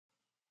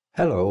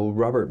Hello,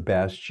 Robert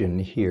Bastian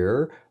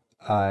here.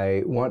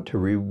 I want to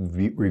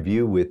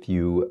review with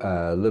you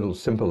a little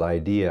simple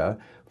idea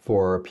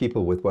for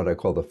people with what I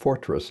call the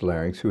fortress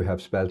larynx who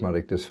have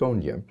spasmodic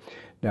dysphonia.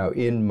 Now,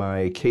 in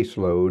my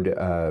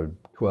caseload,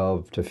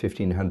 12 to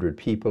 1,500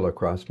 people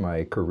across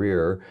my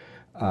career,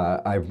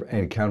 I've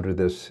encountered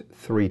this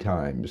 3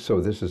 times.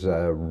 So this is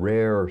a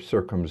rare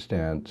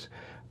circumstance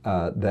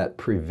that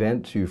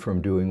prevents you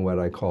from doing what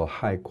I call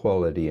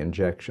high-quality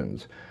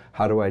injections.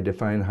 How do I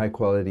define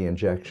high-quality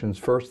injections?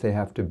 First, they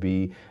have to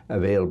be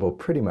available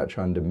pretty much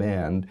on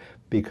demand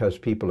because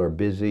people are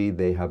busy,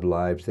 they have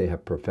lives, they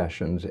have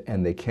professions,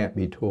 and they can't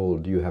be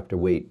told you have to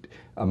wait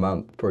a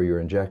month for your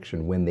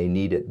injection. When they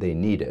need it, they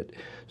need it.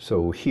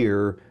 So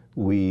here,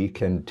 we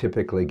can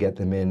typically get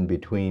them in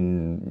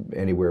between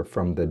anywhere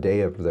from the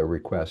day of the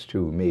request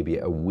to maybe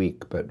a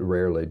week, but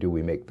rarely do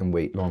we make them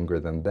wait longer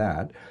than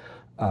that.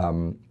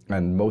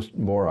 And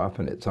more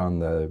often it's on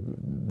the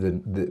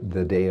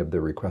day of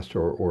the request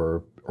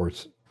or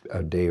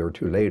a day or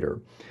two later.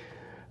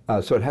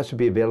 So it has to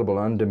be available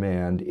on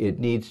demand. It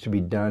needs to be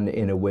done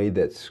in a way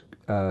that's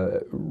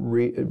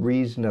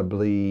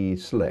reasonably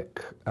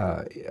slick,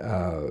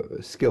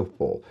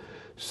 skillful.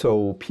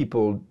 So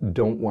people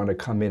don't want to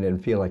come in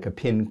and feel like a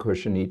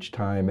pincushion each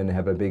time and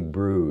have a big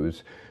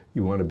bruise.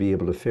 You want to be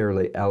able to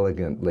fairly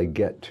elegantly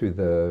get to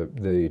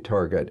the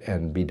target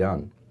and be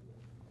done.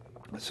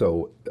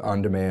 So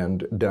on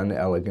demand, done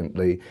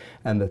elegantly.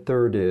 And the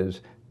third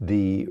is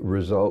the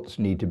results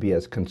need to be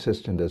as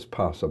consistent as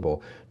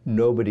possible.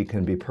 Nobody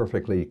can be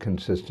perfectly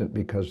consistent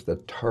because the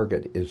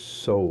target is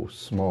so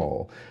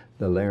small.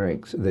 The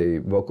larynx,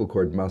 the vocal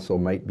cord muscle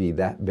might be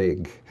that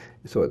big,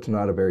 so it's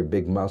not a very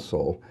big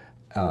muscle,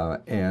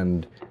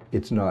 and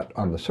it's not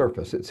on the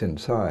surface, it's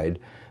inside.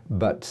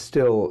 But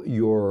still,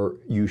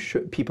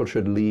 people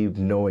should leave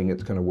knowing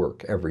it's going to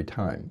work every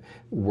time.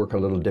 Work a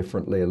little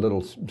differently, a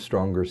little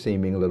stronger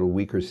seeming, a little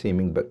weaker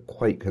seeming, but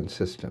quite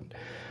consistent.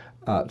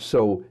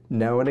 So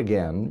now and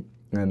again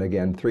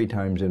 3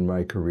 times in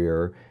my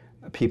career,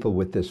 people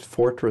with this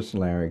fortress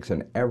larynx,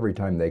 and every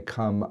time they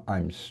come,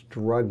 I'm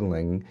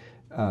struggling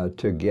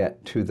to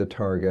get to the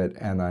target,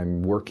 and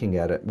I'm working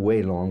at it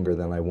way longer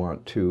than I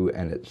want to,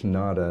 and it's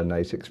not a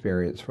nice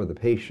experience for the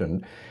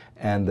patient,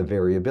 and the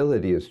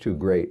variability is too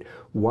great.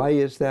 Why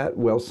is that?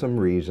 Well, some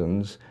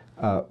reasons.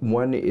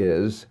 One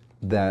is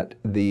that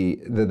the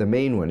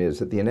main one is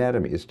that the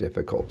anatomy is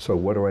difficult. So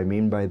what do I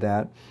mean by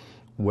that?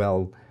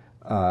 Well,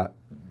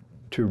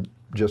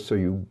 just so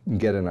you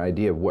get an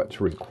idea of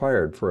what's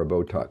required for a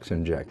Botox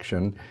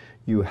injection,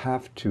 you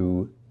have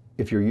to,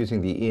 if you're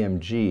using the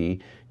EMG,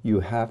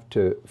 you have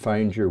to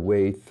find your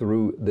way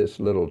through this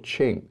little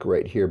chink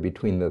right here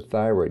between the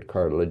thyroid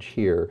cartilage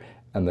here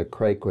and the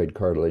cricoid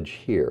cartilage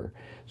here.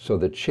 So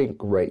the chink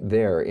right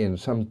there in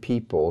some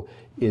people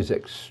is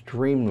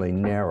extremely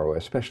narrow,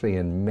 especially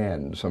in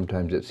men.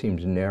 Sometimes it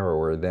seems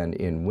narrower than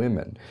in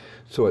women.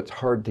 So it's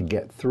hard to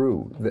get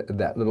through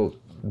that little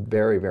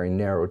very, very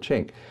narrow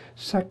chink.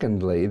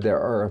 Secondly, there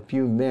are a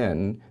few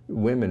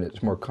women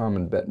it's more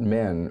common, but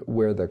men,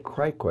 where the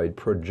cricoid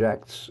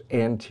projects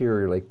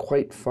anteriorly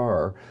quite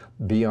far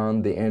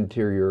beyond the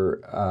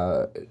anterior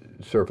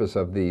surface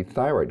of the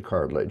thyroid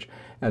cartilage.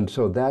 And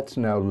so that's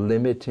now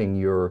limiting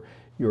your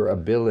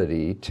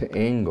ability to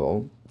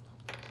angle.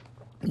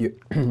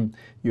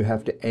 You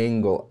have to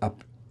angle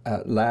up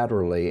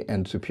laterally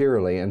and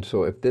superiorly, and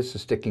so if this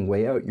is sticking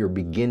way out, you're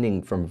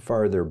beginning from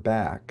farther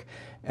back,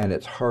 and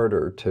it's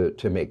harder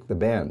to make the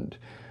bend.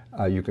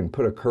 You can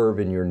put a curve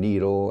in your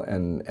needle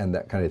and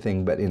that kind of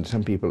thing, but in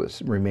some people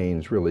it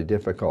remains really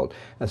difficult,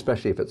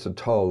 especially if it's a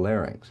tall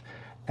larynx.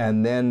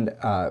 And then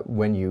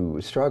when you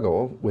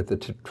struggle with the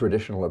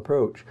traditional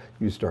approach,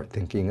 you start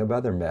thinking of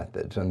other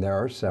methods, and there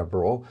are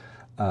several.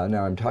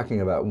 Now I'm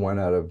talking about 1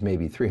 out of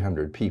maybe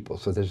 300 people,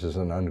 so this is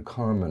an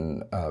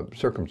uncommon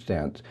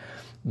circumstance.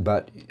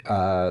 But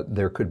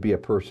there could be a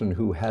person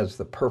who has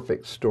the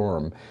perfect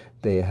storm.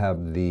 They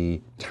have the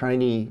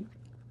tiny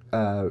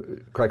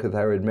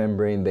cricothyroid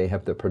membrane, they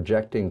have the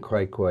projecting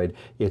cricoid,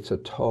 it's a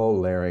tall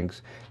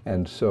larynx,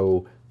 and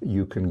so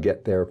you can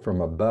get there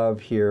from above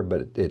here,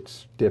 but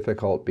it's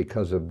difficult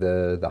because of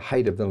the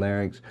height of the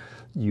larynx.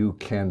 You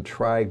can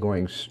try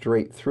going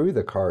straight through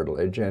the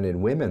cartilage, and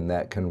in women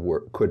that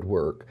could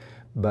work,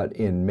 but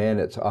in men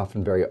it's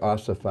often very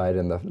ossified,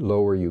 and the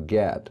lower you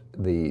get,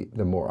 the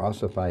more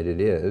ossified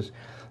it is.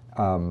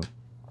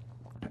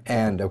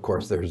 And of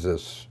course there's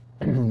this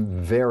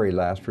very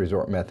last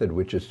resort method,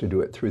 which is to do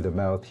it through the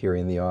mouth here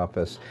in the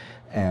office.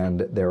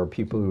 And there are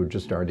people who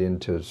just aren't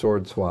into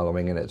sword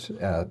swallowing, and it's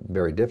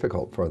very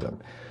difficult for them.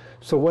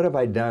 So what have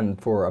I done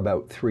for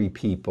about 3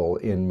 people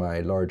in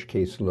my large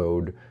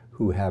caseload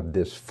who have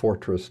this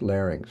fortress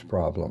larynx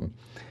problem?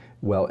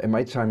 Well, it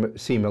might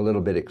seem a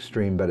little bit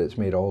extreme, but it's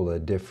made all the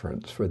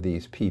difference for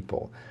these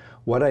people.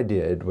 What I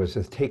did was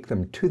to take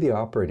them to the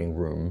operating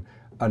room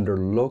under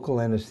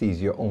local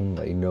anesthesia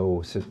only.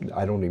 No,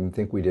 I don't even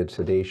think we did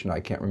sedation.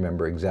 I can't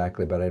remember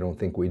exactly, but I don't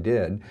think we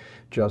did.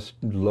 Just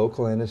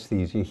local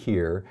anesthesia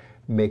here,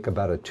 make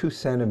about a 2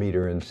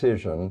 centimeter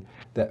incision,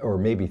 or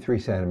maybe 3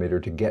 centimeter,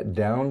 to get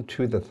down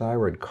to the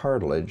thyroid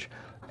cartilage,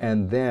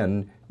 and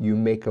then you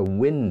make a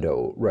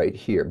window right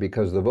here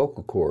because the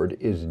vocal cord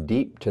is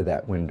deep to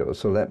that window.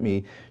 So let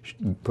me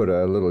put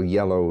a little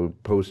yellow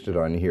post-it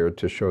on here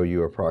to show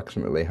you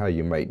approximately how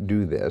you might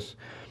do this.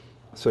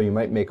 So you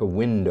might make a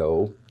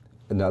window.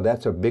 Now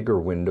that's a bigger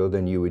window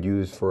than you would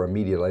use for a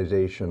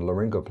medialization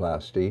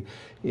laryngoplasty.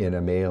 In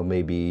a male,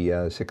 maybe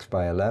 6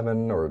 by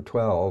 11 or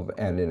 12,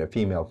 and in a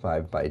female,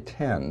 5 by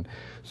 10.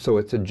 So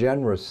it's a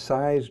generous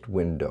sized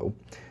window.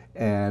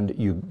 And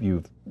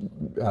you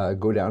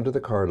go down to the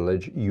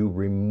cartilage, you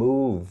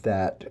remove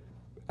that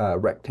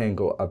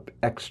rectangle of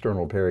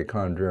external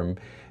perichondrium,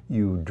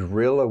 you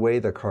drill away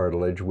the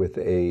cartilage with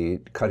a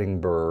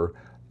cutting burr,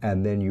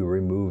 and then you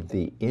remove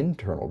the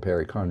internal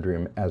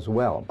perichondrium as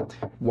well.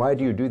 Why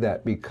do you do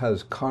that?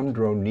 Because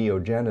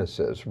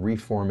chondroneogenesis,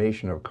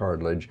 reformation of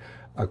cartilage,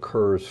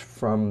 occurs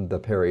from the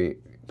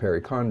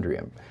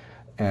perichondrium.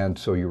 And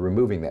so you're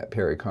removing that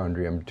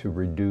perichondrium to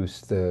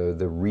reduce the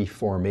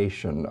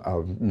reformation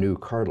of new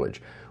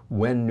cartilage.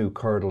 When new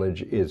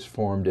cartilage is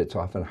formed, it's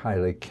often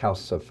highly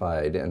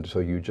calcified, and so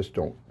you just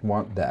don't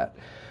want that.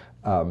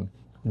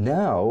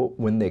 Now,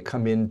 when they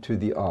come into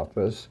the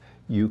office,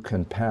 you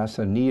can pass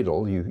a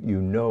needle.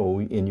 You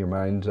know in your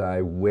mind's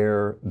eye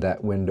where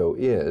that window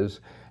is,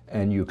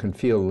 and you can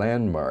feel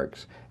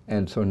landmarks.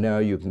 And so now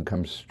you can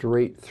come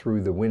straight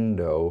through the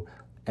window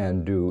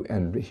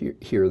and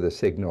hear the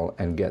signal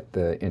and get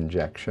the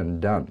injection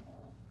done.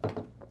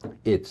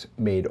 It's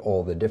made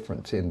all the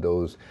difference in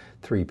those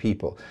 3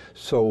 people.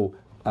 So,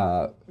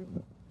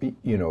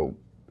 you know,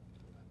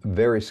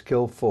 very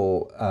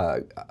skillful,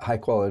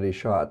 high-quality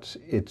shots,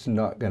 it's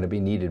not going to be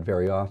needed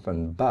very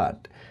often,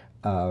 but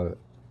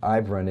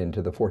I've run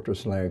into the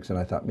fortress larynx, and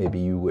I thought maybe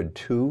you would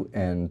too,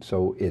 and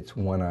so it's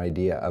one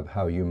idea of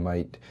how you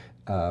might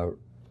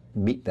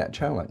meet that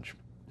challenge.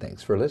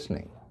 Thanks for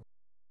listening.